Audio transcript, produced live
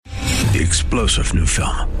The explosive new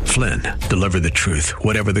film, Flynn, deliver the truth,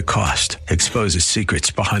 whatever the cost, exposes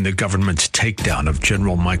secrets behind the government's takedown of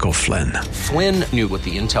General Michael Flynn. Flynn knew what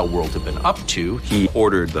the intel world had been up to. He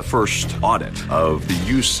ordered the first audit of the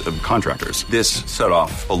use of contractors. This set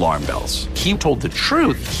off alarm bells. He told the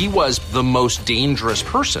truth. He was the most dangerous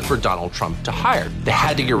person for Donald Trump to hire. They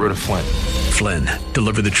had to get rid of Flynn. Flynn,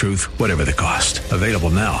 deliver the truth, whatever the cost. Available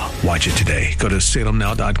now. Watch it today. Go to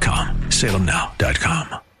salemnow.com.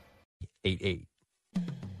 salemnow.com. 88.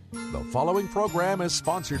 The following program is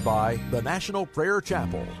sponsored by the National Prayer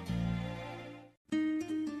Chapel.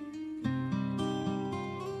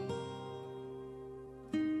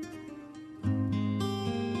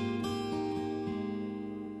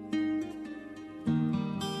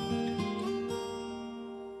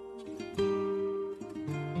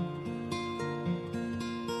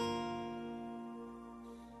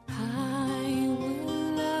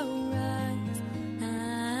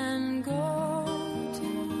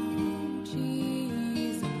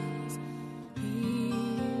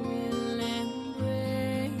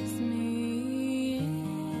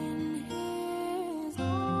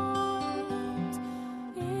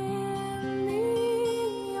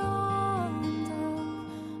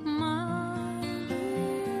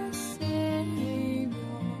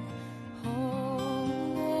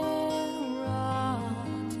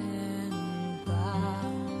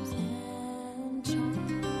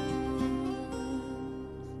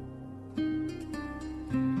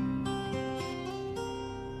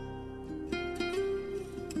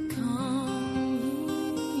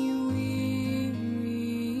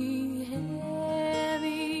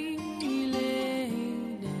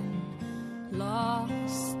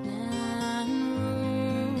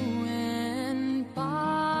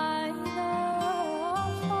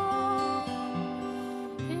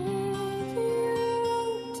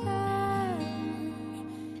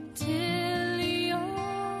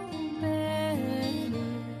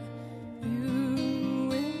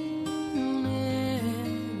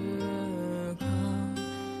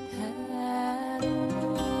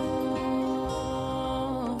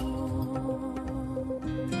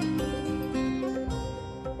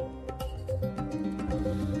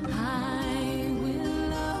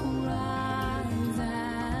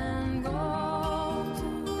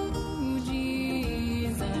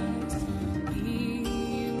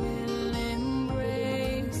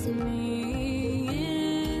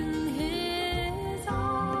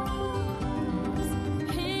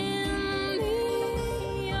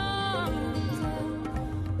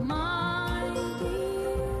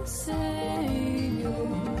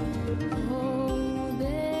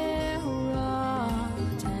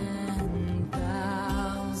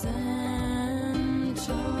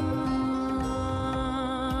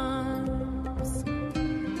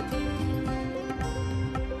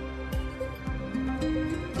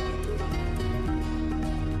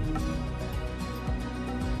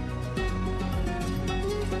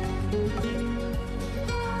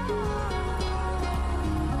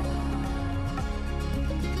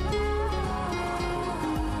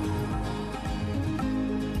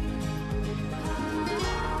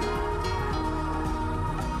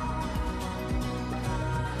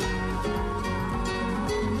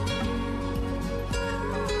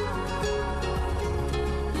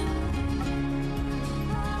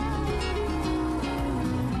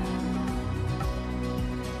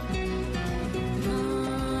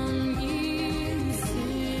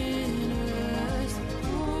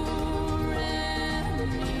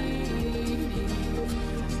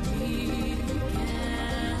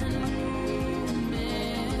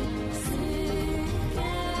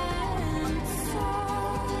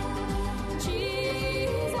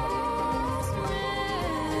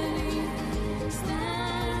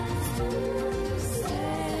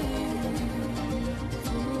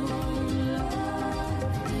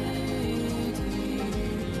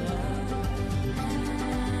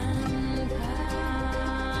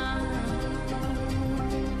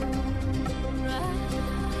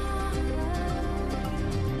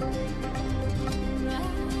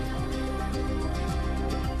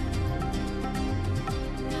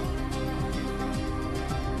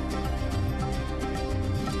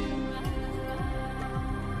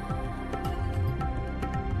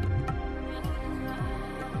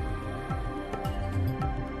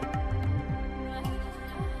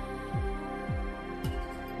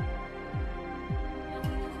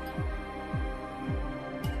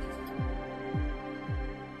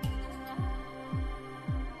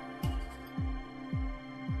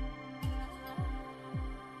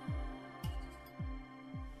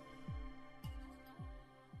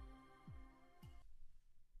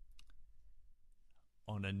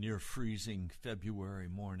 on a near-freezing February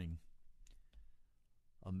morning,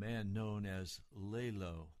 a man known as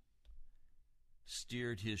Lalo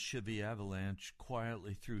steered his Chevy Avalanche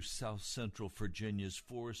quietly through south-central Virginia's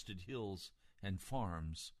forested hills and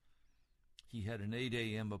farms. He had an 8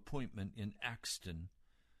 a.m. appointment in Axton,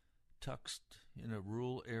 tucked in a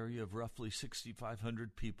rural area of roughly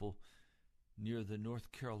 6,500 people near the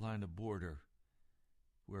North Carolina border,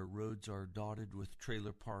 where roads are dotted with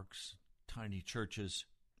trailer parks, tiny churches,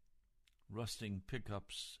 rusting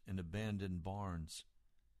pickups, and abandoned barns.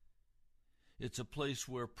 It's a place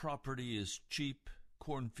where property is cheap,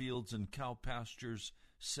 cornfields and cow pastures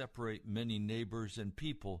separate many neighbors, and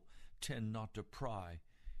people tend not to pry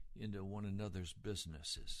into one another's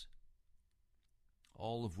businesses,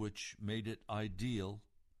 all of which made it ideal,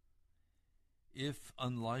 if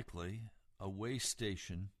unlikely, a way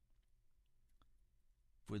station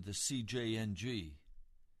for the CJNG,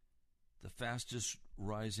 the fastest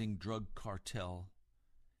rising drug cartel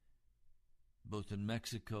both in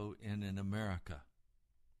Mexico and in America.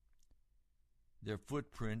 Their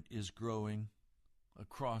footprint is growing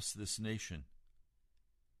across this nation.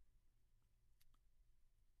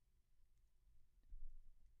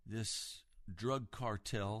 This drug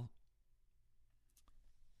cartel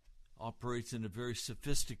operates in a very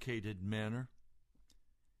sophisticated manner.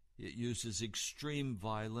 It uses extreme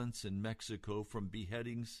violence in Mexico, from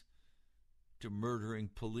beheadings to murdering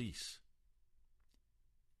police.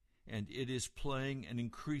 And it is playing an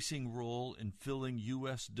increasing role in filling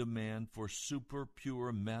U.S. demand for super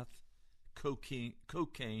pure meth,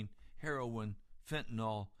 cocaine, heroin,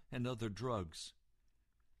 fentanyl, and other drugs.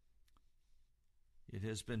 It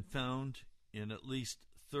has been found in at least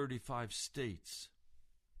 35 states.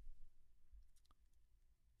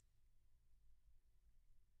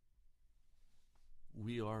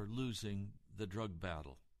 We are losing the drug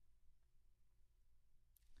battle.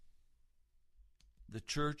 The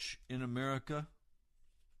church in America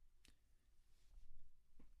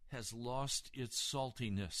has lost its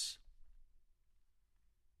saltiness.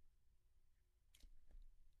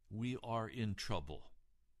 We are in trouble.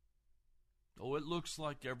 Oh, it looks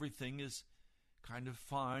like everything is kind of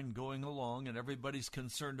fine going along, and everybody's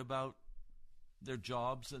concerned about their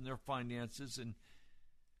jobs and their finances and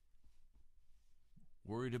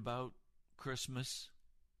worried about Christmas,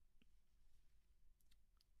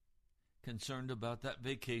 concerned about that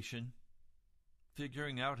vacation,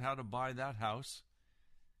 figuring out how to buy that house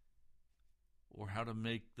or how to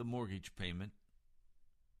make the mortgage payment.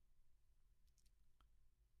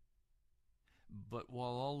 But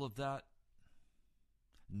while all of that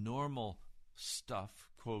normal stuff,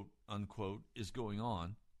 quote unquote, is going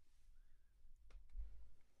on,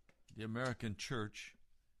 the American church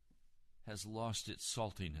has lost its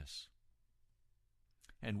saltiness.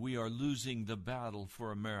 And we are losing the battle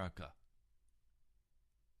for America.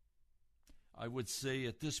 I would say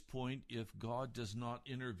at this point, if God does not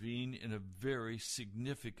intervene in a very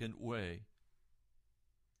significant way,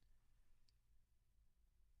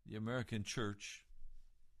 the American church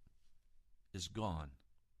is gone.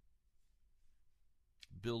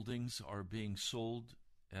 Buildings are being sold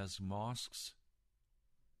as mosques.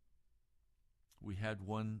 We had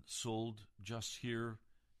one sold just here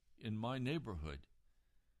in my neighborhood.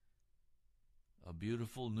 A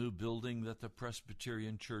beautiful new building that the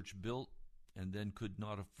Presbyterian Church built and then could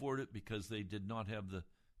not afford it because they did not have the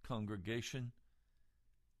congregation.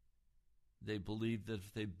 They believed that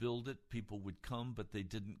if they built it, people would come, but they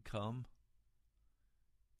didn't come.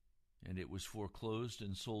 And it was foreclosed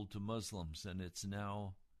and sold to Muslims, and it's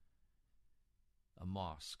now a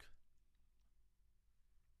mosque.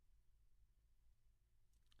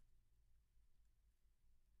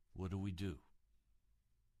 What do?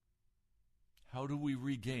 How do we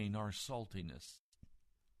regain our saltiness?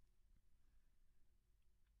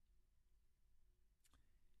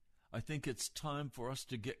 I think it's time for us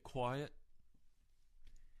to get quiet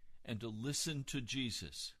and to listen to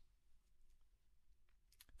Jesus.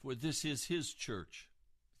 For this is his church.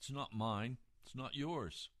 It's not mine. It's not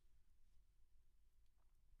yours.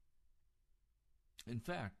 In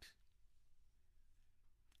fact,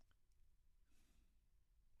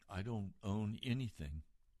 I don't own anything,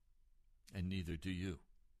 and neither do you.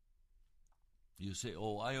 You say,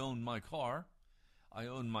 oh, I own my car. I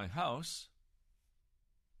own my house.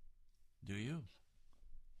 Do you?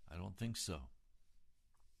 I don't think so.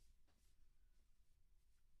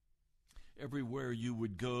 Everywhere you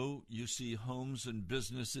would go, you see homes and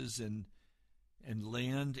businesses and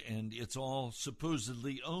land, and it's all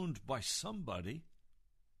supposedly owned by somebody.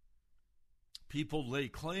 People lay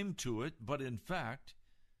claim to it, but in fact,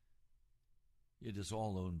 it is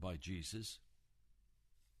all owned by Jesus.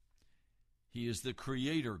 He is the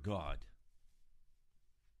Creator God.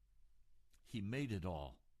 He made it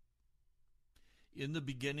all. In the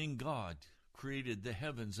beginning, God created the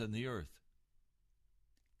heavens and the earth.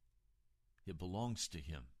 It belongs to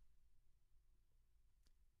Him.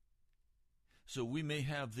 So we may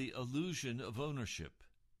have the illusion of ownership,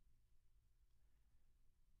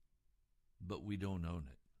 but we don't own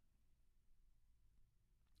it.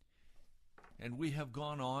 And we have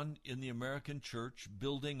gone on in the American church,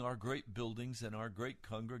 building our great buildings and our great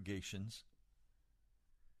congregations.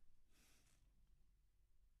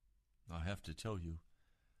 I have to tell you,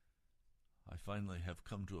 I finally have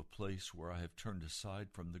come to a place where I have turned aside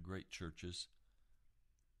from the great churches.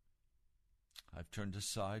 I've turned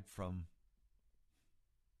aside from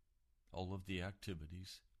all of the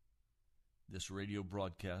activities. This radio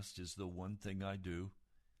broadcast is the one thing I do.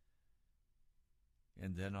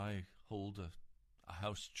 And then I hold a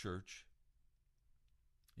house church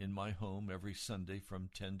in my home every Sunday from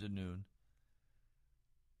 10 to noon.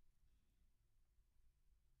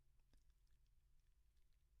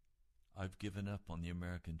 I've given up on the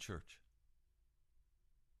American church.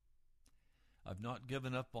 I've not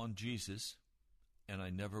given up on Jesus, and I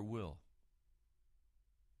never will.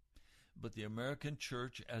 But the American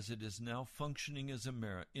church, as it is now functioning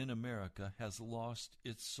in America, has lost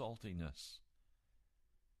its saltiness.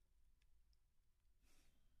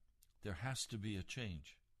 There has to be a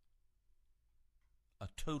change, a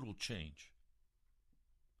total change.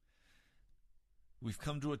 We've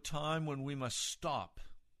come to a time when we must stop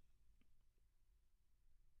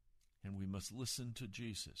and we must listen to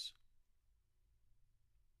Jesus.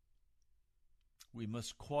 We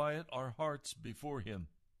must quiet our hearts before Him.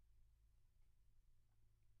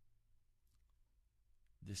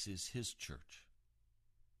 This is His church.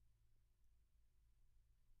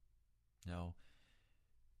 Now,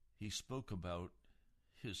 He spoke about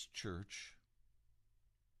His church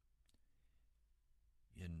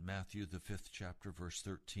in Matthew, the 5th chapter, verse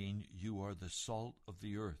 13. You are the salt of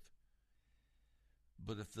the earth.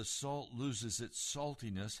 But if the salt loses its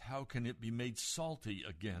saltiness, how can it be made salty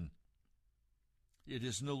again? It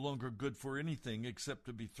is no longer good for anything except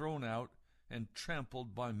to be thrown out and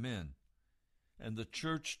trampled by men. And the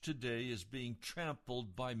church today is being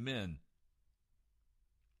trampled by men.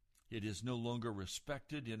 It is no longer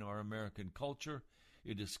respected in our American culture.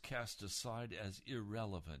 It is cast aside as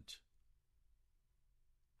irrelevant.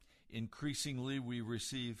 Increasingly, we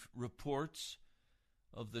receive reports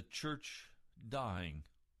of the church dying.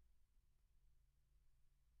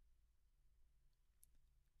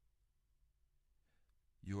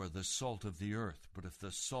 You are the salt of the earth, but if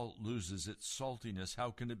the salt loses its saltiness,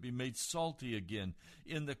 how can it be made salty again?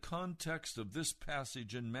 In the context of this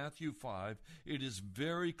passage in Matthew 5, it is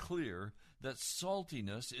very clear that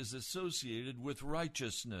saltiness is associated with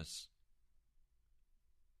righteousness.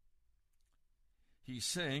 He's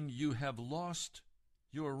saying you have lost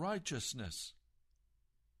your righteousness.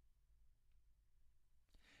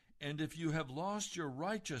 And if you have lost your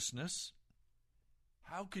righteousness,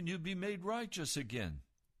 how can you be made righteous again?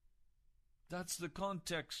 That's the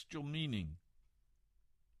contextual meaning.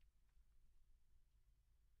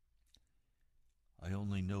 I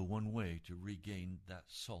only know one way to regain that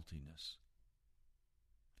saltiness.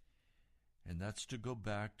 And that's to go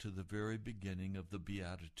back to the very beginning of the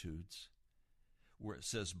Beatitudes, where it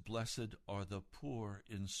says, "Blessed are the poor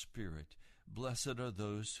in spirit." Blessed are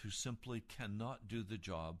those who simply cannot do the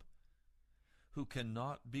job, who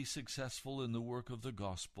cannot be successful in the work of the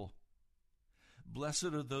gospel. Blessed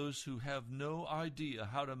are those who have no idea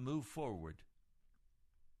how to move forward.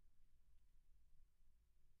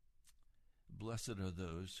 Blessed are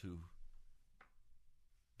those who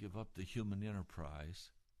give up the human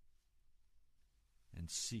enterprise and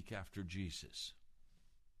seek after Jesus.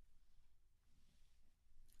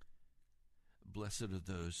 Blessed are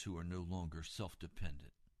those who are no longer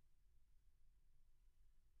self-dependent.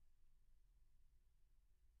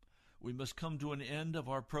 We must come to an end of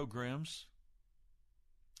our programs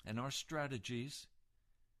and our strategies,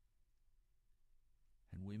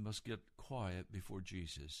 and we must get quiet before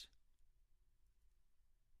Jesus,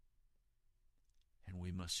 and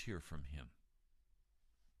we must hear from Him.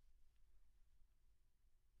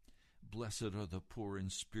 Blessed are the poor in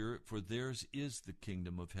spirit, for theirs is the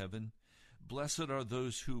kingdom of heaven. Blessed are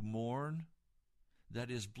those who mourn, that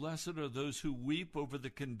is, blessed are those who weep over the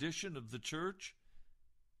condition of the church,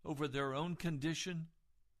 over their own condition,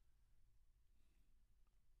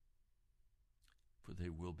 for they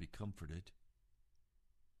will be comforted.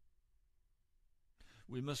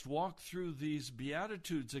 We must walk through these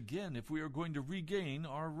Beatitudes again if we are going to regain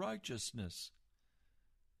our righteousness.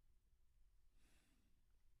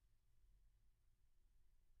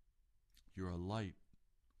 You're a light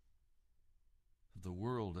of the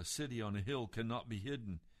world. A city on a hill cannot be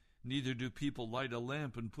hidden. Neither do people light a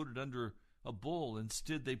lamp and put it under a bowl.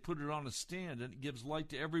 Instead, they put it on a stand, and it gives light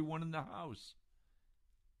to everyone in the house.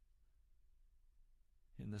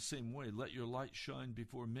 In the same way, let your light shine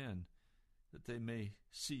before men, that they may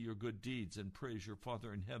see your good deeds and praise your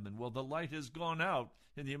Father in heaven. Well, the light has gone out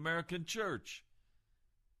in the American church.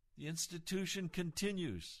 The institution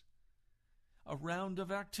continues. A round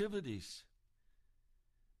of activities.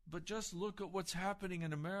 But just look at what's happening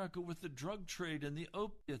in America with the drug trade and the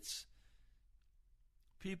opiates.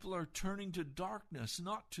 People are turning to darkness,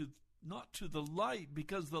 not to the light,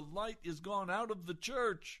 because the light is gone out of the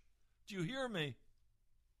church. Do you hear me?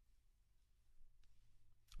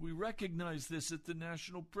 We recognize this at the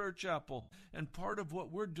National Prayer Chapel, and part of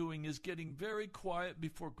what we're doing is getting very quiet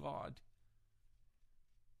before God.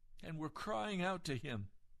 And we're crying out to Him.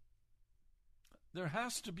 There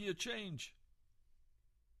has to be a change.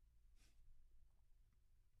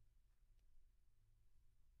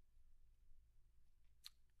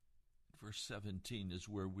 Verse 17 is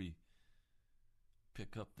where we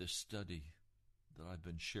pick up this study that I've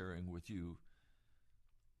been sharing with you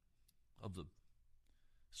of the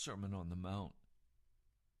Sermon on the Mount.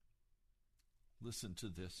 Listen to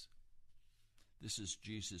this. This is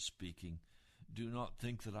Jesus speaking. Do not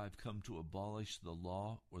think that I've come to abolish the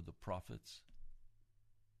law or the prophets.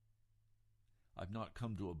 I've not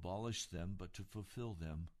come to abolish them, but to fulfill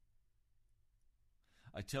them.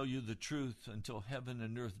 I tell you the truth, until heaven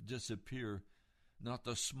and earth disappear, not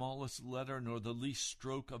the smallest letter nor the least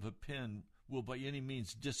stroke of a pen will by any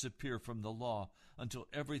means disappear from the law until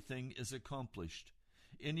everything is accomplished.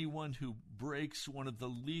 Anyone who breaks one of the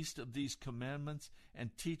least of these commandments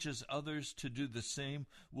and teaches others to do the same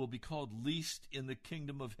will be called least in the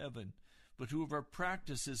kingdom of heaven. But whoever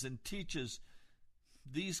practices and teaches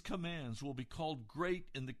these commands will be called great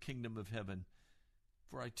in the kingdom of heaven.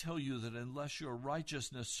 For I tell you that unless your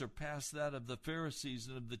righteousness surpass that of the Pharisees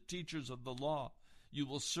and of the teachers of the law, you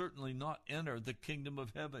will certainly not enter the kingdom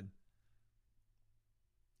of heaven.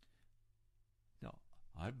 Now,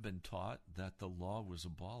 I've been taught that the law was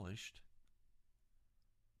abolished,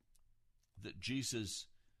 that Jesus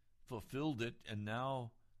fulfilled it, and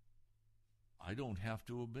now I don't have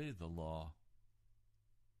to obey the law.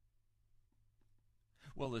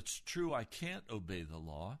 Well, it's true I can't obey the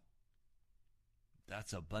law.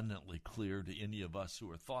 That's abundantly clear to any of us who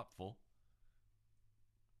are thoughtful.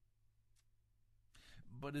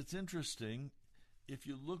 But it's interesting, if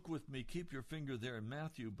you look with me, keep your finger there in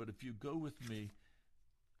Matthew, but if you go with me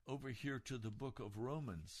over here to the book of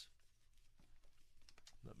Romans,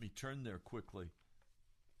 let me turn there quickly.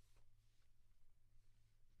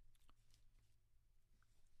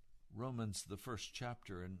 Romans, the first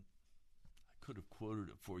chapter, and I could have quoted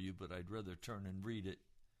it for you, but I'd rather turn and read it.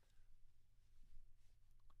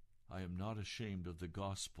 I am not ashamed of the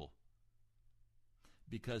gospel,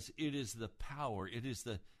 because it is the power, it is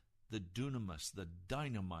the dunamis, the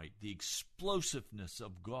dynamite, the explosiveness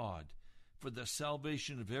of God for the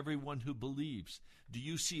salvation of everyone who believes. Do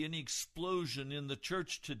you see any explosion in the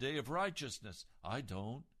church today of righteousness? I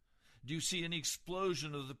don't. Do you see any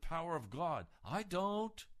explosion of the power of God? I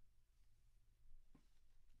don't.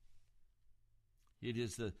 It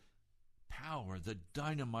is the power, the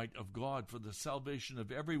dynamite of God for the salvation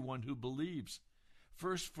of everyone who believes.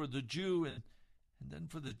 First for the Jew and then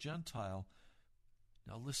for the Gentile.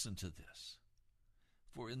 Now listen to this.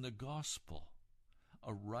 For in the gospel,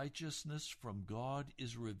 a righteousness from God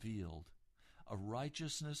is revealed, a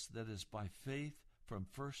righteousness that is by faith from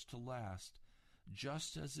first to last,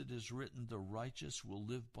 just as it is written, the righteous will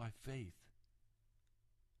live by faith.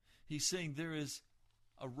 He's saying there is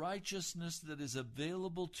a righteousness that is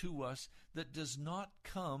available to us that does not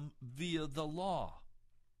come via the law.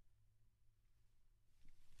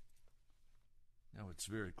 Now it's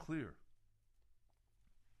very clear.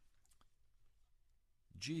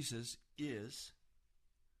 Jesus is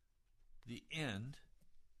the end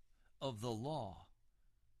of the law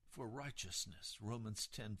for righteousness, Romans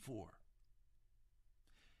 10:4.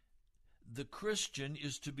 The Christian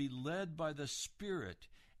is to be led by the Spirit,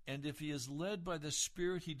 and if he is led by the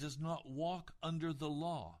Spirit, he does not walk under the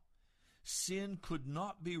law. Sin could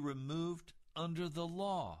not be removed under the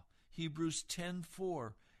law. Hebrews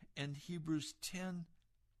 10:4 and Hebrews 10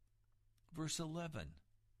 verse 11.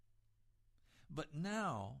 But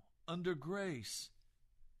now, under grace,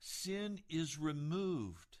 sin is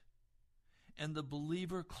removed and the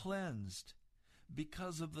believer cleansed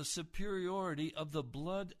because of the superiority of the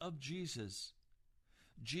blood of Jesus.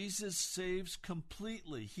 Jesus saves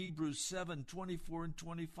completely, Hebrews 7:24 and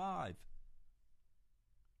 25.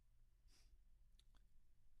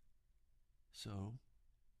 So,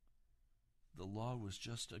 the law was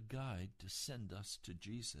just a guide to send us to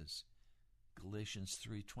Jesus. Galatians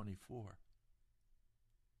 3:24.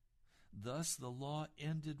 Thus the law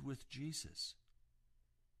ended with Jesus.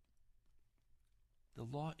 The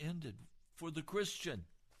law ended for the Christian.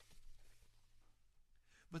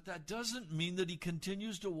 But that doesn't mean that he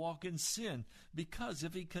continues to walk in sin, because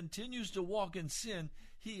if he continues to walk in sin,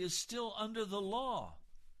 he is still under the law.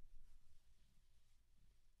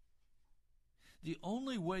 The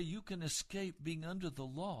only way you can escape being under the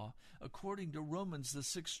law, according to Romans, the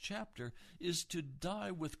 6th chapter, is to die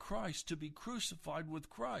with Christ, to be crucified with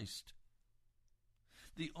Christ.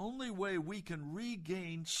 The only way we can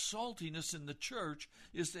regain saltiness in the church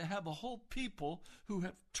is to have a whole people who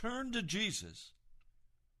have turned to Jesus,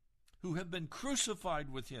 who have been crucified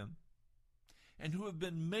with him, and who have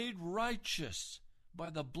been made righteous by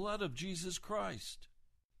the blood of Jesus Christ.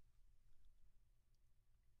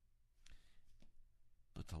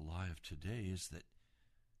 But the lie of today is that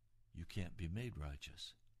you can't be made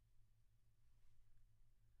righteous.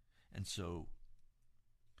 And so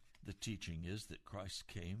the teaching is that Christ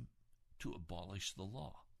came to abolish the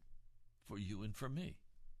law for you and for me,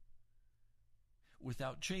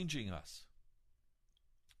 without changing us,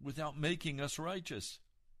 without making us righteous.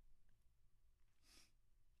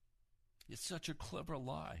 It's such a clever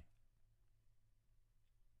lie.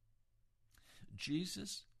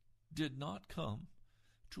 Jesus did not come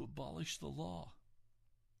to abolish the law.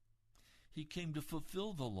 He came to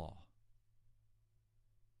fulfill the law.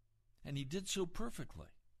 And he did so perfectly.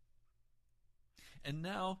 And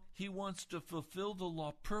now he wants to fulfill the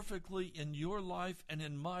law perfectly in your life and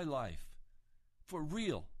in my life. For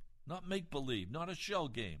real. Not make-believe. Not a shell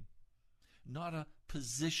game. Not a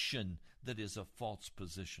position that is a false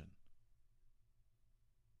position.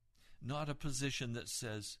 Not a position that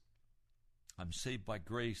says, I'm saved by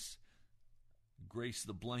grace. Grace,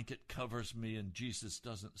 the blanket covers me, and Jesus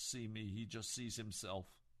doesn't see me. He just sees himself.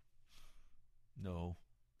 No,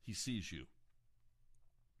 he sees you.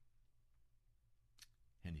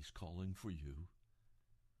 And he's calling for you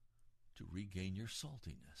to regain your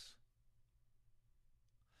saltiness.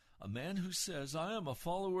 A man who says, I am a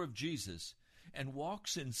follower of Jesus, and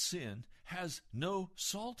walks in sin has no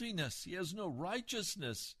saltiness. He has no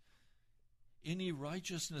righteousness. Any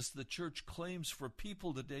righteousness the church claims for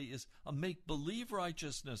people today is a make-believe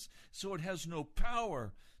righteousness. So it has no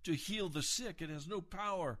power to heal the sick. It has no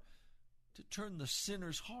power to turn the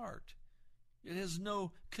sinner's heart. It has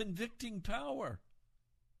no convicting power.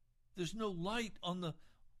 There's no light on the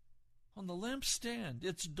lampstand.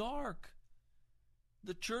 It's dark.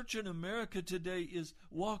 The church in America today is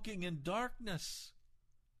walking in darkness.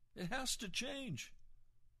 It has to change.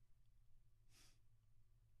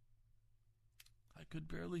 I could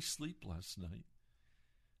barely sleep last night.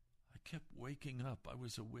 I kept waking up. I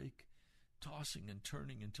was awake, tossing and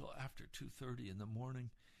turning until after 2:30 in the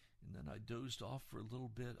morning, and then I dozed off for a little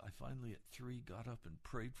bit. I finally at 3 got up and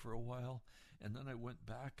prayed for a while, and then I went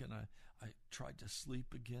back and I tried to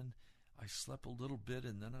sleep again. I slept a little bit,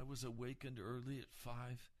 and then I was awakened early at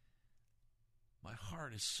 5. My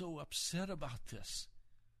heart is so upset about this.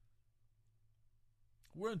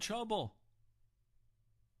 We're in trouble.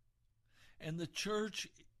 And the church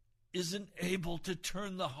isn't able to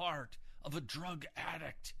turn the heart of a drug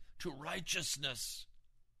addict to righteousness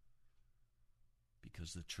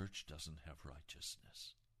because the church doesn't have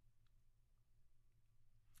righteousness.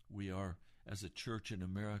 We are, as a church in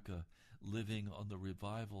America, living on the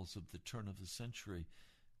revivals of the turn of the century,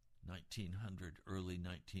 1900, early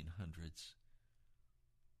 1900s.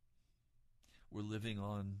 We're living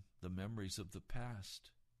on the memories of the past,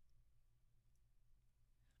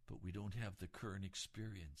 but we don't have the current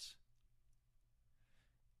experience.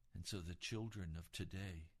 And so the children of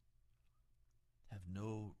today have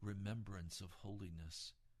no remembrance of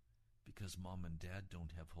holiness because mom and dad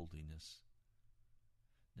don't have holiness.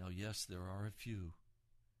 Now, yes, there are a few.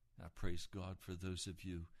 I praise God for those of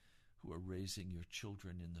you who are raising your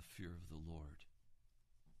children in the fear of the Lord.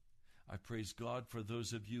 I praise God for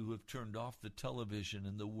those of you who have turned off the television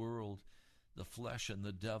and the world, the flesh and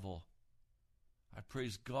the devil. I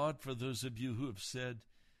praise God for those of you who have said,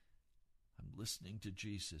 I'm listening to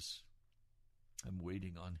Jesus. I'm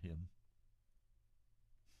waiting on him.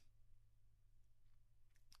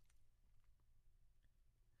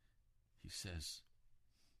 He says,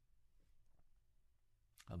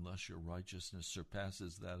 unless your righteousness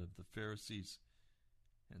surpasses that of the Pharisees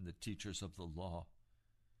and the teachers of the law,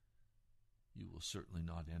 you will certainly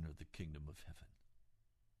not enter the kingdom of heaven.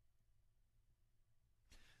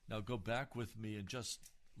 Now go back with me and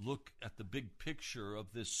just look at the big picture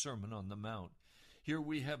of this Sermon on the Mount. Here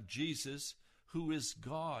we have Jesus who is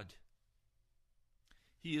God.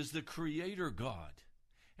 He is the Creator God,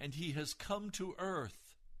 and He has come to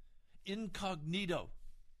earth incognito.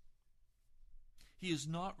 He is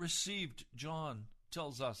not received, John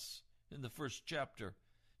tells us in the first chapter.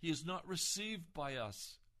 He is not received by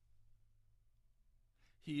us.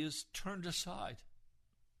 He is turned aside,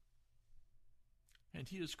 and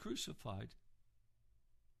He is crucified.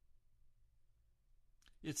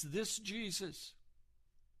 It's this Jesus,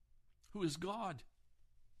 who is God,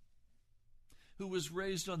 who was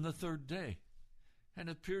raised on the third day and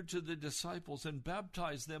appeared to the disciples and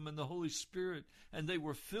baptized them in the Holy Spirit, and they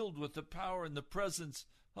were filled with the power and the presence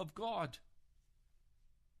of God.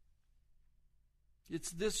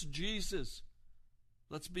 It's this Jesus.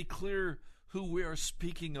 Let's be clear who we are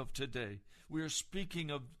speaking of today. We are speaking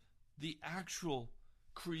of the actual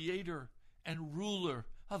creator and ruler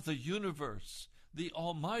of the universe, the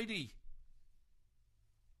Almighty.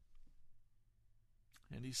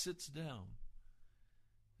 And He sits down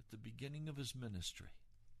at the beginning of His ministry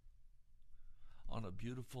on a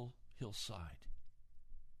beautiful hillside.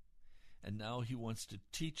 And now He wants to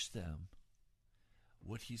teach them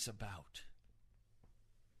what He's about.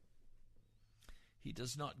 He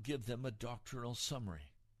does not give them a doctrinal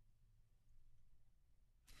summary.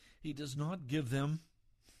 He does not give them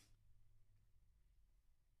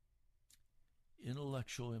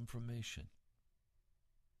intellectual information.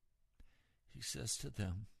 He says to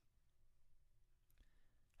them,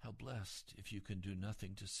 how blessed if you can do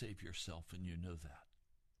nothing to save yourself and you know that.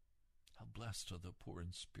 How blessed are the poor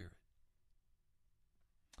in spirit.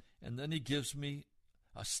 And then He gives me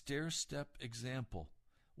a stair-step example,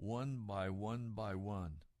 one by one by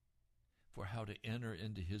one, for how to enter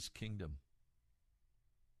into His kingdom.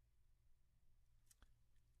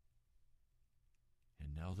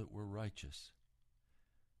 And now that we're righteous,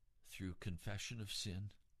 through confession of sin,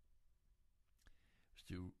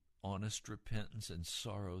 through honest repentance and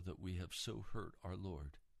sorrow that we have so hurt our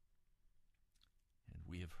Lord, and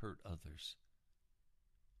we have hurt others,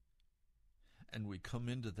 and we come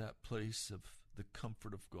into that place of the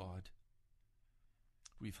comfort of God.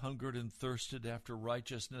 We've hungered and thirsted after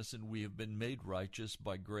righteousness, and we have been made righteous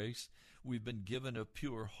by grace. We've been given a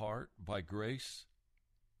pure heart by grace.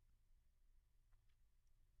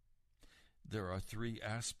 There are three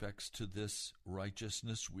aspects to this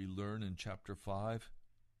righteousness we learn in chapter 5.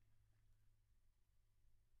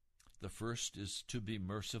 The first is to be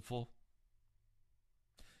merciful.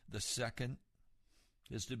 The second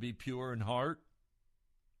is to be pure in heart.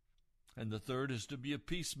 And the third is to be a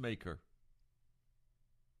peacemaker.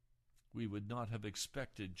 We would not have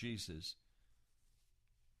expected Jesus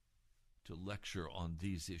to lecture on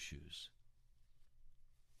these issues.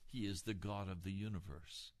 He is the God of the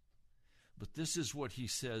universe. But this is what He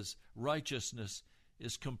says righteousness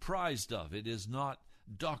is comprised of. It is not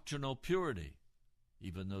doctrinal purity,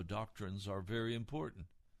 even though doctrines are very important.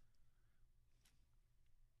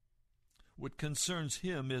 What concerns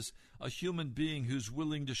Him is a human being who's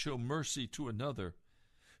willing to show mercy to another,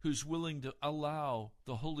 who's willing to allow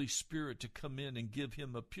the Holy Spirit to come in and give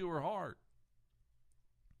him a pure heart,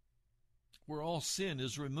 where all sin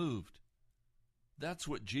is removed. That's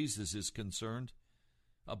what Jesus is concerned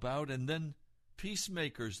about. And then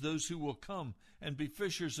peacemakers, those who will come and be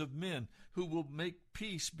fishers of men, who will make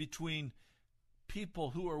peace between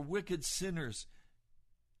people who are wicked sinners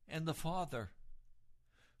and the Father,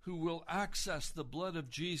 who will access the blood of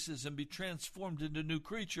Jesus and be transformed into new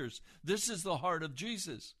creatures. This is the heart of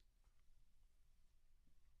Jesus.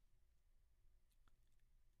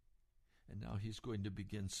 And now He's going to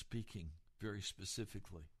begin speaking very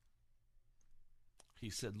specifically. He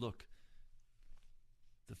said, look,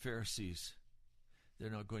 the Pharisees, they're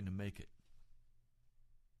not going to make it.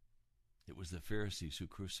 It was the Pharisees who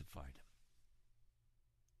crucified Him.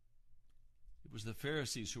 It was the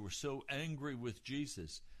Pharisees who were so angry with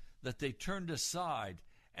Jesus that they turned aside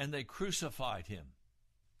and they crucified Him.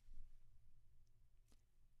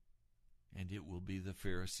 And it will be the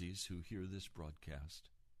Pharisees who hear this broadcast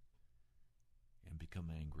and become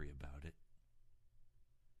angry about it.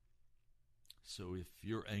 So if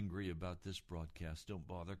you're angry about this broadcast, don't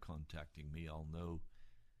bother contacting me. I'll know,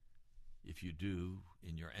 if you do,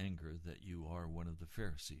 in your anger, that you are one of the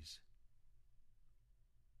Pharisees.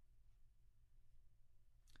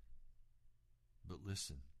 But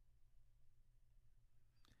listen,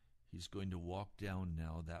 He's going to walk down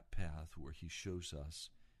now that path where He shows us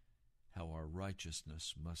how our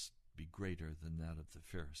righteousness must be greater than that of the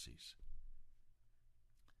Pharisees.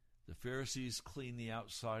 The Pharisees clean the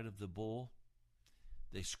outside of the bowl.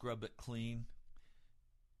 They scrub it clean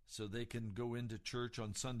so they can go into church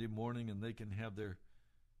on Sunday morning and they can have their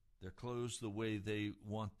their clothes the way they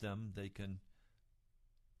want them. They can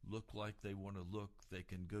look like they want to look. They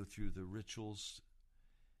can go through the rituals,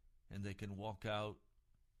 and they can walk out,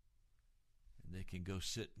 and they can go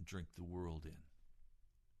sit and drink the world in.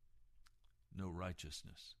 No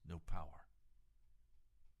righteousness, no power.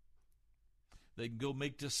 They can go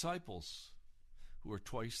make disciples who are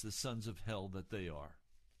twice the sons of hell that they are.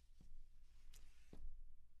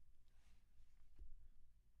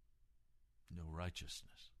 No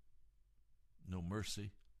righteousness, no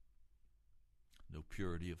mercy, no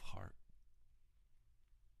purity of heart.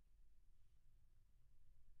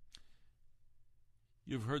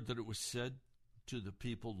 You've heard that it was said to the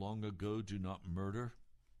people long ago, do not murder.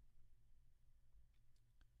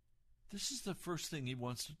 This is the first thing he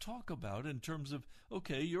wants to talk about in terms of,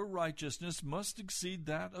 okay, your righteousness must exceed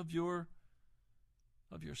that of your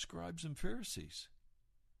scribes and Pharisees.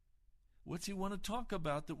 What's he want to talk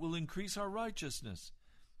about that will increase our righteousness?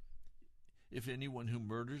 If anyone who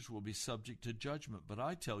murders will be subject to judgment, but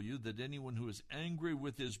I tell you that anyone who is angry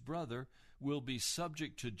with his brother will be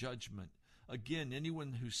subject to judgment. Again,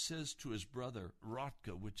 anyone who says to his brother,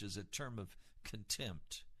 Ratka, which is a term of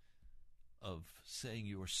contempt, of saying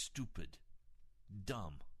you are stupid,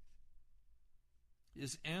 dumb,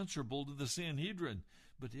 is answerable to the Sanhedrin.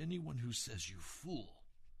 But anyone who says, you fool,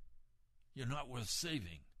 you're not worth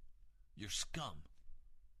saving, you're scum,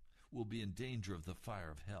 will be in danger of the fire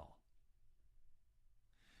of hell.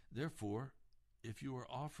 Therefore, if you are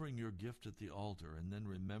offering your gift at the altar and then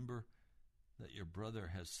remember that your brother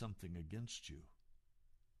has something against you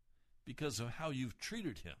because of how you've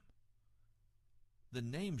treated him, the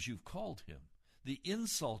names you've called him, the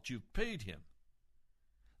insult you've paid him,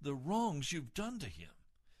 the wrongs you've done to him,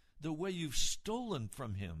 the way you've stolen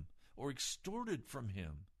from him or extorted from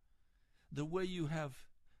him, the way you have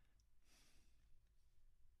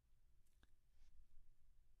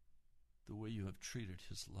treated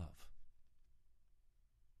his love.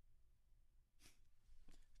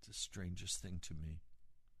 It's the strangest thing to me.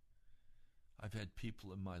 I've had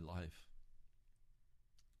people in my life,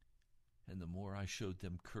 and the more I showed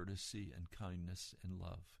them courtesy and kindness and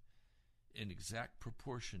love, in exact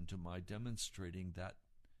proportion to my demonstrating that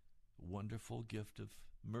wonderful gift of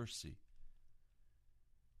mercy,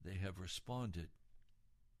 they have responded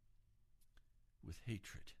with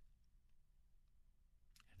hatred.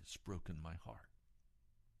 And it's broken my heart.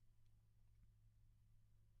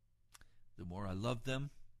 The more I loved them,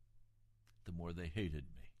 the more they hated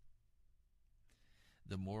me.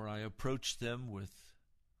 The more I approached them with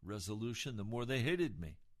resolution, the more they hated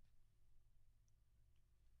me.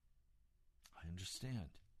 I understand.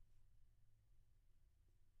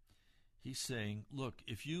 He's saying, look,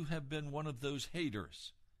 if you have been one of those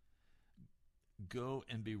haters, go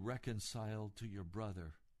and be reconciled to your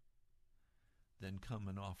brother, then come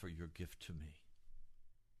and offer your gift to me.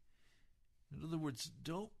 In other words,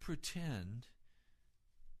 don't pretend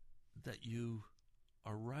that you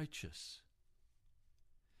are righteous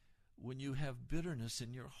when you have bitterness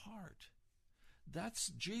in your heart. That's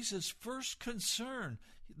Jesus' first concern.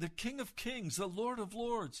 The King of Kings, the Lord of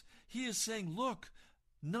Lords. He is saying, look,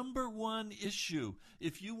 number one issue,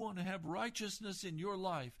 if you want to have righteousness in your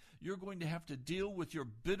life, you're going to have to deal with your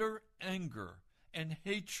bitter anger and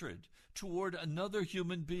hatred toward another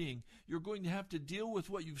human being. You're going to have to deal with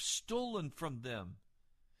what you've stolen from them.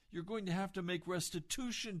 You're going to have to make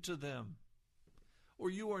restitution to them, or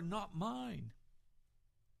you are not mine.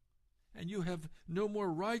 And you have no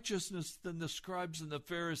more righteousness than the scribes and the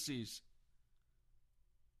Pharisees.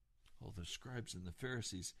 Oh, the scribes and the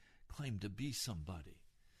Pharisees claim to be somebody.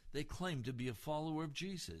 They claim to be a follower of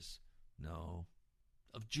Jesus. No,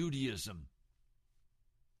 of Judaism.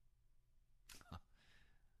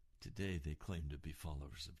 Today they claim to be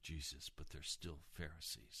followers of Jesus, but they're still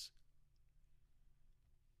Pharisees.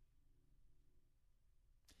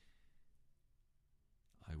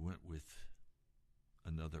 I went with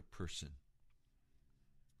another person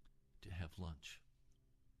to have lunch.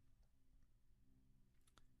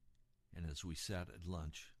 And as we sat at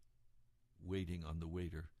lunch, waiting on the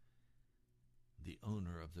waiter, the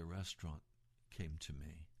owner of the restaurant came to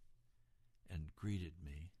me and greeted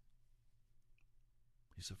me.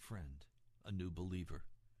 He's a friend, a new believer.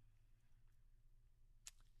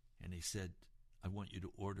 And he said, I want you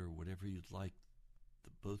to order whatever you'd like,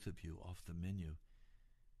 both of you, off the menu,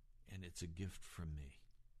 and it's a gift from me.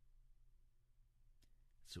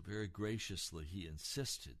 So very graciously, he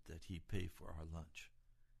insisted that he pay for our lunch.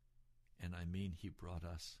 And I mean, he brought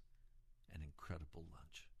us an incredible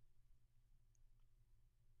lunch.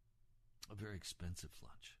 A very expensive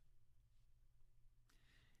lunch.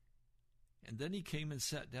 And then he came and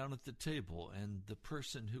sat down at the table, and the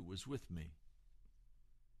person who was with me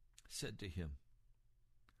said to him,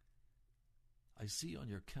 I see on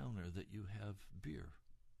your counter that you have beer.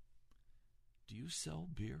 Do you sell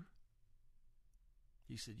beer?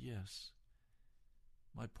 He said, yes.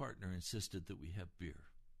 My partner insisted that we have beer.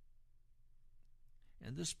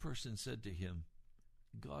 And this person said to him,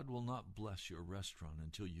 God will not bless your restaurant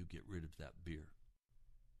until you get rid of that beer.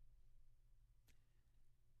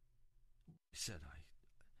 He said,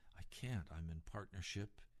 I can't. I'm in partnership,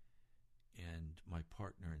 and my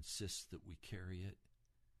partner insists that we carry it.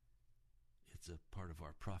 It's a part of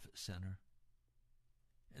our profit center.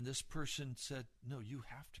 And this person said, no, you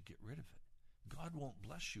have to get rid of it. God won't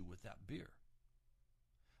bless you with that beer.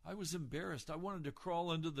 I was embarrassed. I wanted to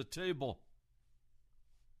crawl under the table.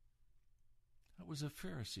 That was a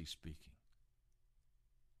Pharisee speaking.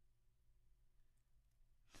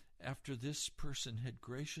 After this person had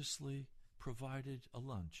graciously provided a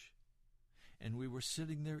lunch, and we were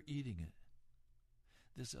sitting there eating it,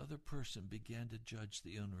 this other person began to judge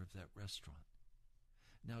the owner of that restaurant.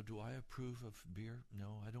 Now, do I approve of beer?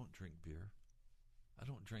 No, I don't drink beer. I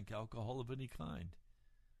don't drink alcohol of any kind.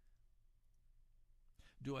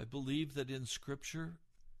 Do I believe that in Scripture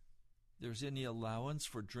there's any allowance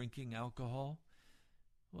for drinking alcohol?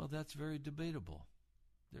 Well, that's very debatable.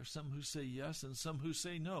 There are some who say yes and some who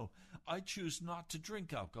say no. I choose not to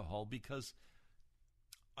drink alcohol because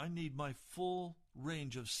I need my full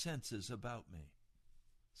range of senses about me.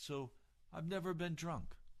 So I've never been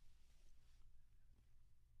drunk.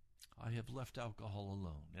 I have left alcohol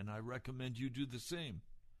alone, and I recommend you do the same.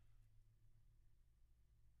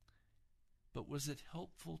 But was it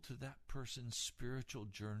helpful to that person's spiritual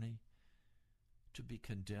journey to be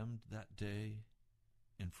condemned that day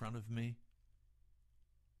in front of me?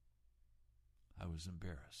 I was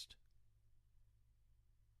embarrassed.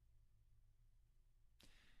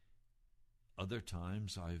 Other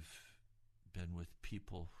times I've been with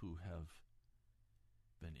people who have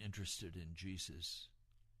been interested in Jesus,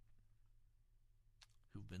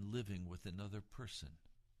 who've been living with another person,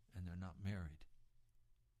 and they're not married.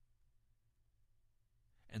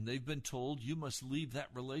 And they've been told, you must leave that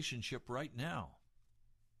relationship right now.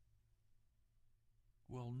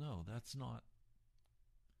 Well, no, that's not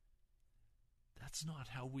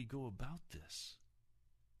how we go about this.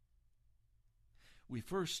 We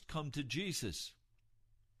first come to Jesus,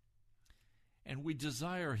 and we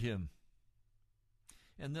desire Him.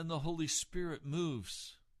 And then the Holy Spirit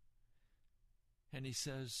moves, and He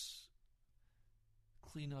says,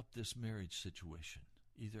 clean up this marriage situation.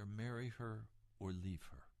 Either marry her or leave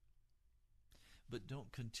her. But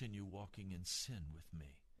don't continue walking in sin with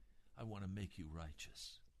me. I want to make you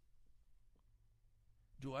righteous.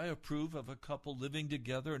 Do I approve of a couple living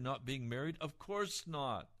together and not being married? Of course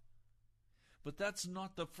not. But that's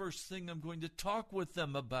not the first thing I'm going to talk with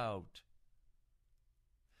them about.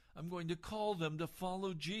 I'm going to call them to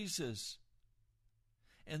follow Jesus.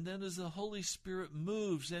 And then as the Holy Spirit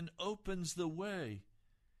moves and opens the way,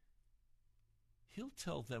 He'll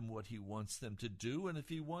tell them what He wants them to do, and if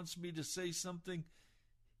He wants me to say something,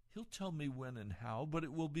 He'll tell me when and how, but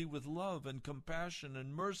it will be with love and compassion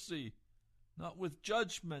and mercy, not with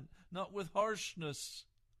judgment, not with harshness.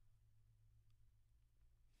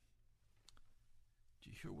 Do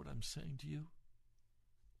you hear what I'm saying to you?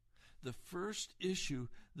 The first issue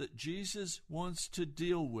that Jesus wants to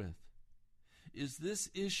deal with is this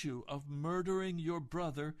issue of murdering your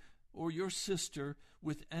brother or your sister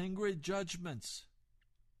with angry judgments,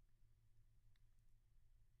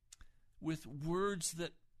 with words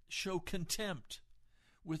that show contempt,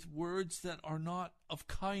 with words that are not of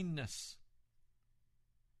kindness.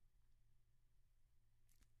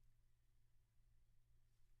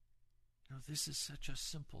 Now, this is such a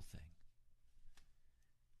simple thing.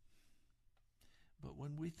 But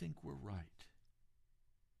when we think we're right,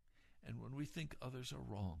 and when we think others are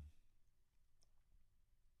wrong,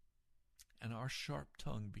 and our sharp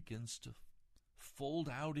tongue begins to fold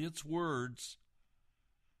out its words,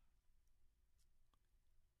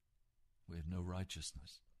 we have no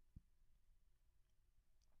righteousness.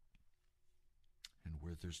 And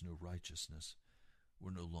where there's no righteousness,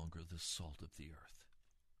 we're no longer the salt of the earth.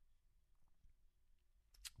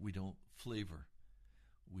 We don't flavor.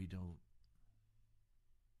 We don't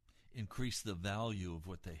increase the value of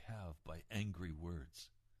what they have by angry words.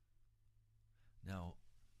 Now,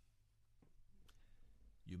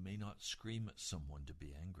 you may not scream at someone to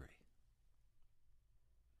be angry.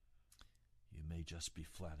 You may just be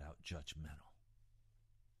flat out judgmental.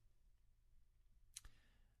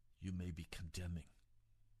 You may be condemning.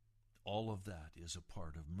 All of that is a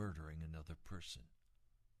part of murdering another person.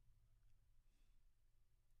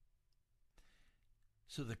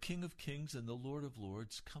 So the King of Kings and the Lord of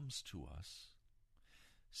Lords comes to us,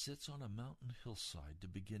 sits on a mountain hillside to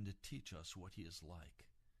begin to teach us what he is like.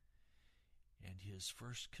 And his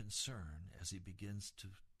first concern as he begins to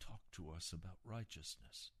talk to us about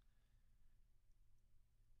righteousness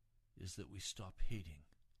is that we stop hating.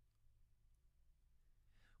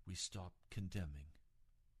 We stop condemning.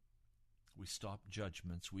 We stop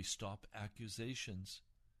judgments. We stop accusations.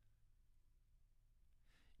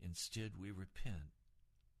 Instead, we repent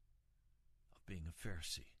of being a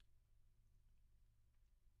Pharisee,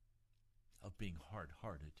 of being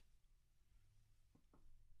hard-hearted.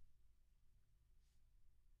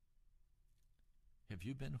 Have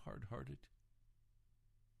you been hard-hearted?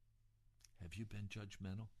 Have you been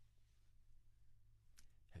judgmental?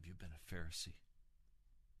 Have you been a Pharisee?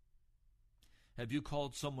 Have you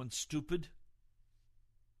called someone stupid?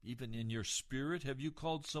 Even in your spirit, have you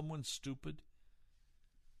called someone stupid?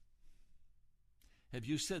 Have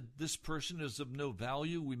you said this person is of no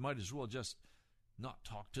value? We might as well just not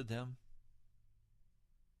talk to them.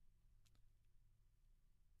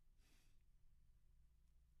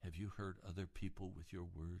 Have you hurt other people with your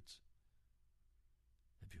words?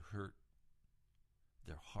 Have you hurt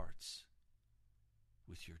their hearts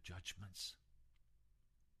with your judgments?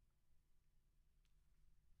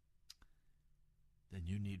 Then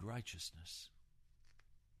you need righteousness.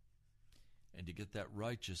 And to get that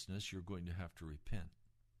righteousness, you're going to have to repent.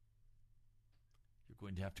 You're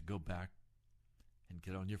going to have to go back and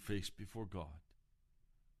get on your face before God.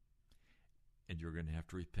 And you're going to have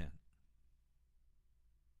to repent.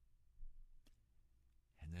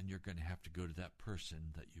 And then you're going to have to go to that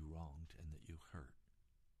person that you wronged and that you hurt.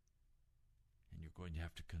 And you're going to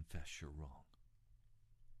have to confess your wrong.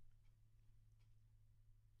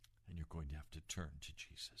 And you're going to have to turn to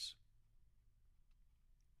Jesus.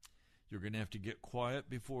 You're going to have to get quiet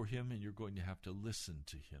before him, and you're going to have to listen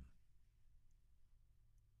to him.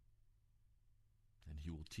 And he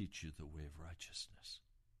will teach you the way of righteousness.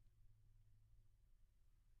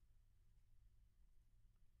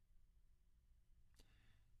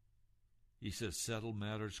 He says, settle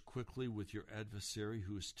matters quickly with your adversary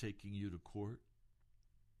who is taking you to court.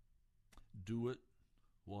 Do it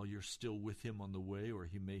while you're still with him on the way, or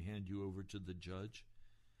he may hand you over to the judge,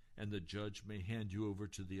 and the judge may hand you over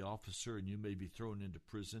to the officer, and you may be thrown into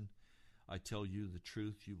prison. I tell you the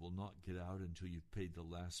truth, you will not get out until you've paid the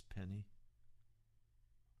last penny.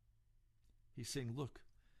 He's saying, look,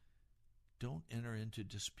 don't enter into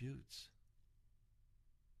disputes.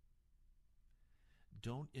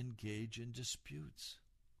 Don't engage in disputes.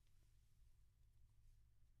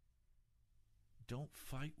 Don't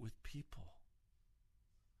fight with people.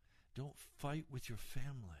 Don't fight with your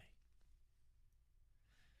family.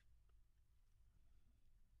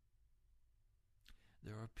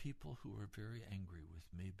 There are people who are very angry with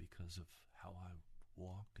me because of how I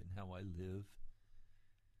walk and how I live.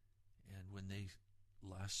 And when they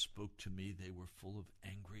last spoke to me, they were full of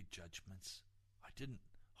angry judgments. I didn't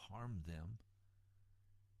harm them.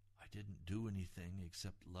 I didn't do anything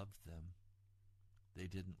except love them. They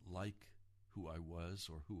didn't like who I was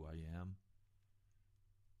or who I am.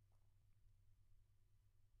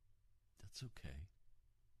 That's okay.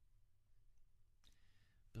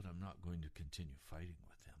 But I'm not going to continue fighting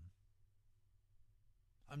with them.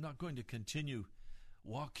 I'm not going to continue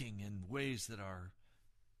walking in ways that are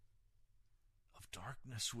of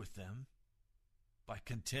darkness with them by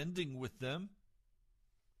contending with them.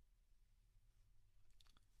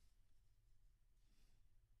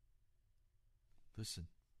 Listen.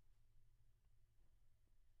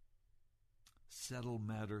 Settle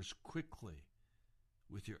matters quickly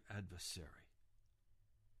with your adversary,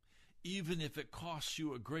 even if it costs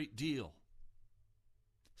you a great deal.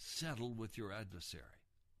 Settle with your adversary.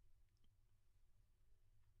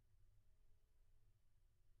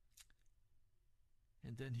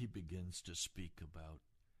 And then he begins to speak about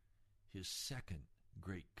his second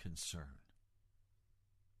great concern.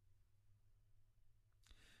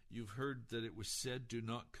 You've heard that it was said, do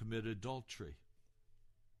not commit adultery.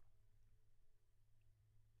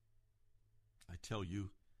 I tell you,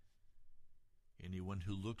 anyone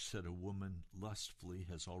who looks at a woman lustfully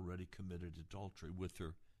has already committed adultery with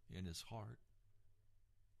her in his heart.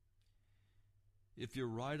 If your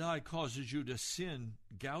right eye causes you to sin,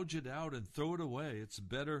 gouge it out and throw it away. It's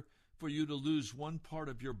better for you to lose one part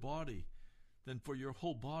of your body than for your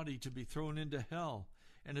whole body to be thrown into hell.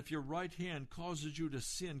 And if your right hand causes you to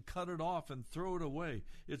sin, cut it off and throw it away.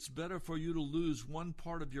 It's better for you to lose one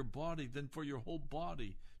part of your body than for your whole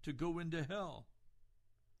body to go into hell.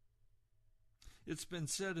 It's been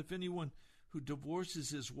said, if anyone who divorces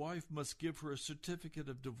his wife must give her a certificate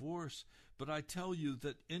of divorce. But I tell you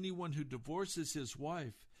that anyone who divorces his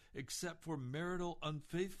wife, except for marital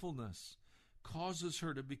unfaithfulness, causes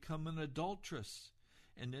her to become an adulteress,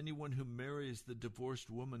 and anyone who marries the divorced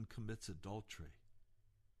woman commits adultery.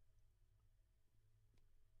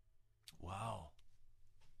 Wow.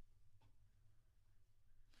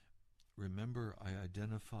 Remember, I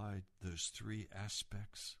identified those three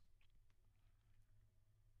aspects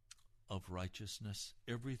of righteousness.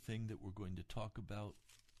 Everything that we're going to talk about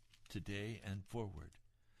today and forward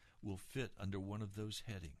will fit under one of those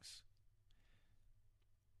headings.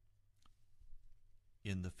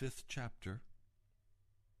 In the 5th chapter,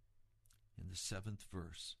 in the 7th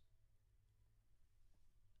verse,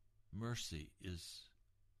 mercy is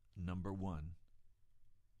number one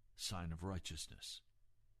sign of righteousness.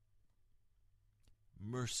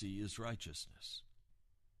 Mercy is righteousness.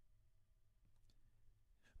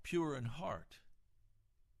 Pure in heart.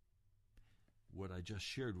 What I just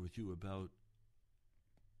shared with you about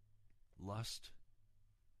lust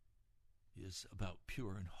is about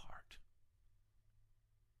pure in heart.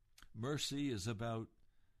 Mercy is about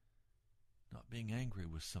not being angry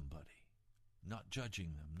with somebody, not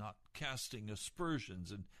judging them, not casting aspersions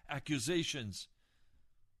and accusations.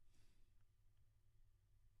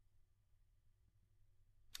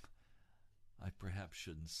 I perhaps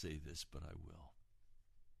shouldn't say this, but I will.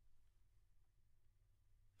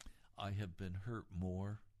 I have been hurt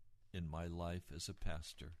more in my life as a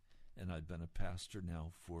pastor, and I've been a pastor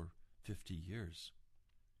now for 50 years,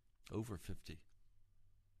 over 50.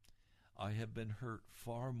 I have been hurt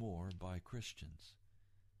far more by Christians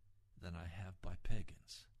than I have by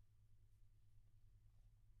pagans.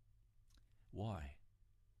 Why?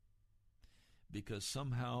 Because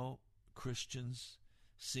somehow Christians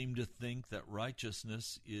seem to think that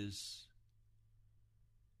righteousness is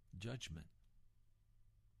judgment,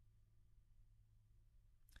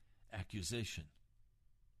 accusation.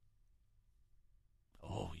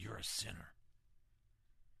 Oh, you're a sinner.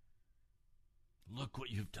 Look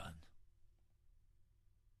what you've done.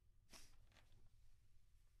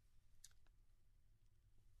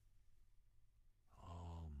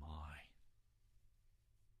 Oh, my.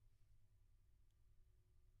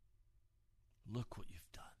 Look what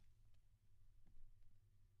you've done.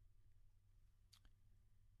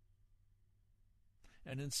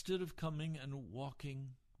 And instead of coming and walking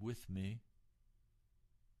with me,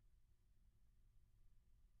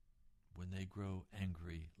 when they grow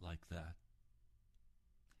angry like that,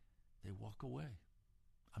 they walk away.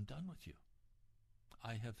 I'm done with you.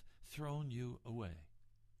 I have thrown you away.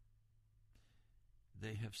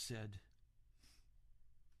 They have said,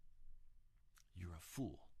 you're a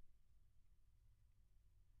fool.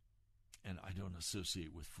 And I don't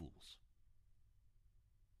associate with fools.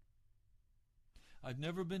 I've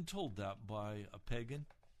never been told that by a pagan,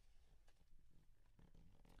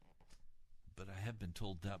 but I have been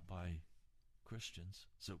told that by Christians,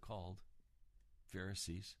 so-called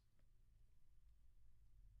Pharisees.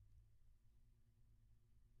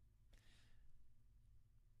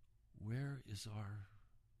 Where is our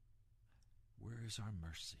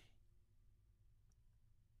mercy?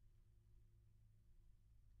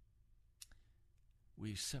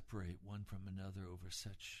 We separate one from another over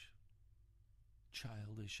such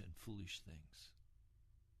childish and foolish things.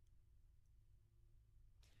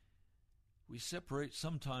 We separate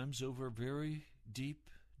sometimes over very deep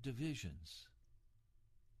divisions,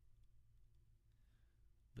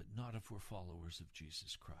 but not if we're followers of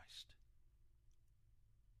Jesus Christ.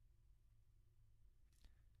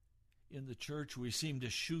 In the church, we seem to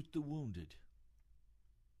shoot the wounded,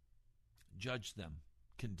 judge them,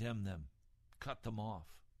 condemn them, cut them off.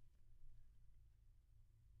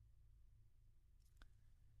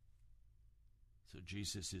 So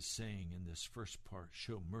Jesus is saying in this first part,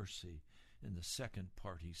 show mercy. In the second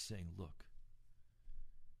part, he's saying, look,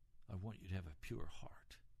 I want you to have a pure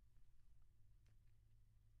heart.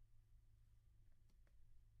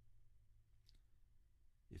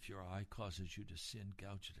 If your eye causes you to sin,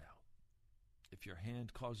 gouge it out. If your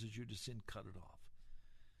hand causes you to sin, cut it off.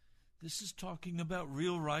 This is talking about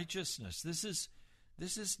real righteousness. This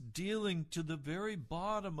is dealing to the very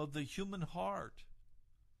bottom of the human heart.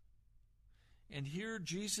 And here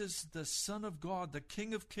Jesus, the Son of God, the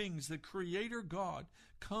King of Kings, the Creator God,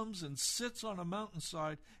 comes and sits on a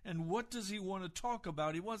mountainside. And what does he want to talk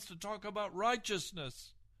about? He wants to talk about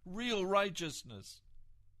righteousness, real righteousness.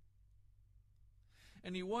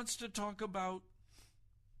 And he wants to talk about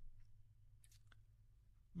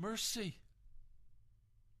mercy.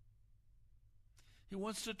 He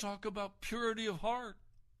wants to talk about purity of heart.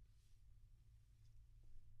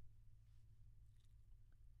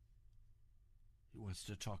 wants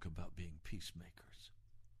to talk about being peacemakers.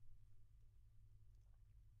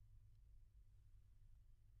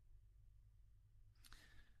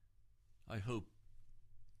 I hope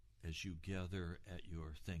as you gather at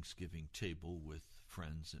your Thanksgiving table with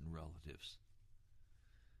friends and relatives,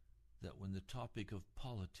 that when the topic of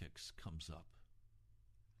politics comes up,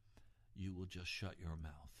 you will just shut your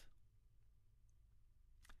mouth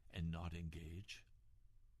and not engage.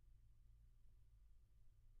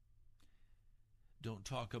 Don't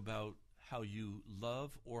talk about how you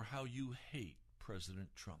love or how you hate President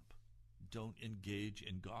Trump. Don't engage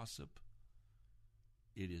in gossip.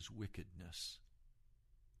 It is wickedness.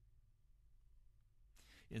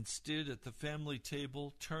 Instead, at the family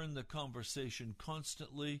table, turn the conversation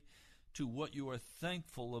constantly to what you are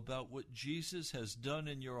thankful about, what Jesus has done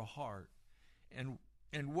in your heart, and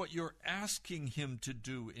what you're asking him to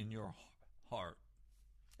do in your heart.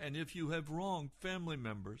 And if you have wronged family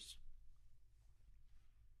members,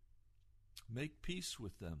 make peace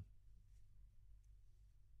with them.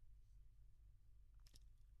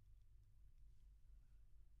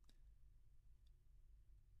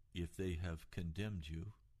 If they have condemned you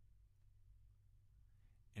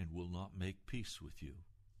and will not make peace with you,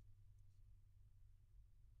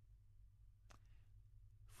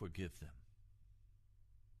 forgive them.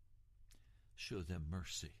 Show them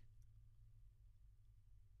mercy.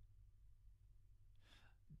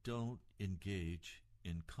 Don't engage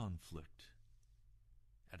in conflict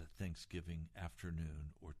at a Thanksgiving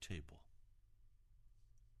afternoon or table.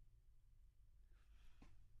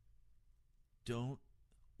 Don't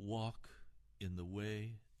walk in the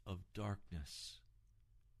way of darkness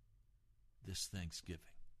this Thanksgiving.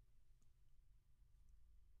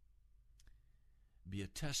 Be a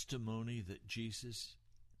testimony that Jesus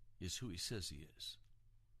is who he says he is,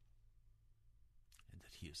 and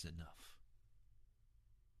that he is enough.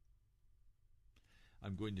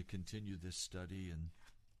 I'm going to continue this study in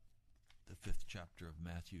the 5th chapter of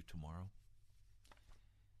Matthew tomorrow.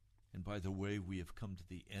 And by the way, we have come to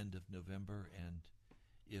the end of November, and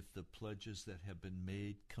if the pledges that have been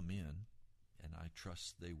made come in, and I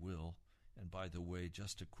trust they will, and by the way,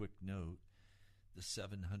 just a quick note, the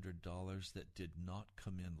 $700 that did not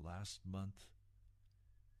come in last month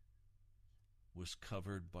was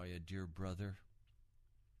covered by a dear brother,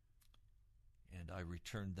 and I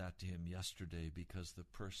returned that to him yesterday because the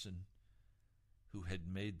person who had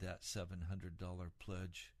made that $700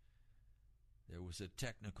 pledge, there was a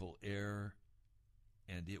technical error,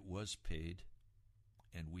 and it was paid,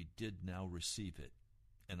 and we did now receive it.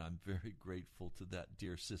 And I'm very grateful to that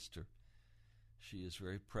dear sister. She is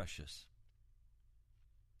very precious.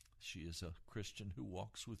 She is a Christian who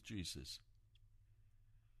walks with Jesus.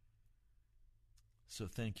 So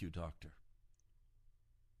thank you, Doctor.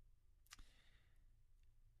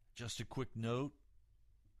 Just a quick note,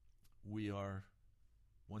 we are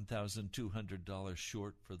 $1,200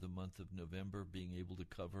 short for the month of November being able to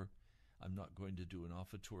cover. I'm not going to do an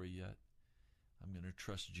offertory yet. I'm going to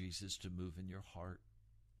trust Jesus to move in your heart.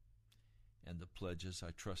 And the pledges,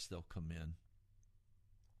 I trust they'll come in.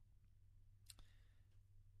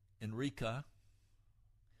 Enrica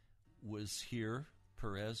was here,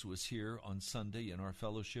 Perez was here on Sunday in our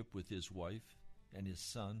fellowship with his wife and his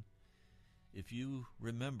son. If you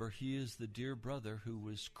remember, he is the dear brother who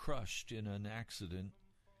was crushed in an accident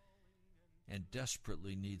and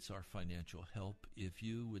desperately needs our financial help. If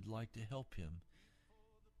you would like to help him,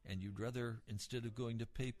 and you'd rather, instead of going to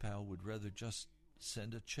PayPal, would rather just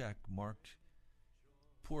send a check marked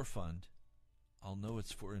Poor Fund, I'll know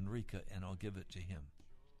it's for Enrica and I'll give it to him.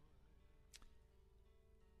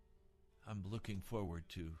 I'm looking forward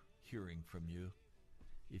to hearing from you.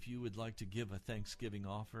 If you would like to give a Thanksgiving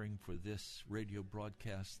offering for this radio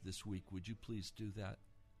broadcast this week, would you please do that?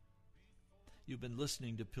 You've been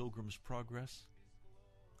listening to Pilgrim's Progress.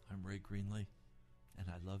 I'm Ray Greenley, and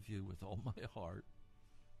I love you with all my heart.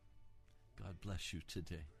 God bless you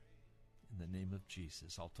today. In the name of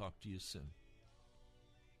Jesus, I'll talk to you soon.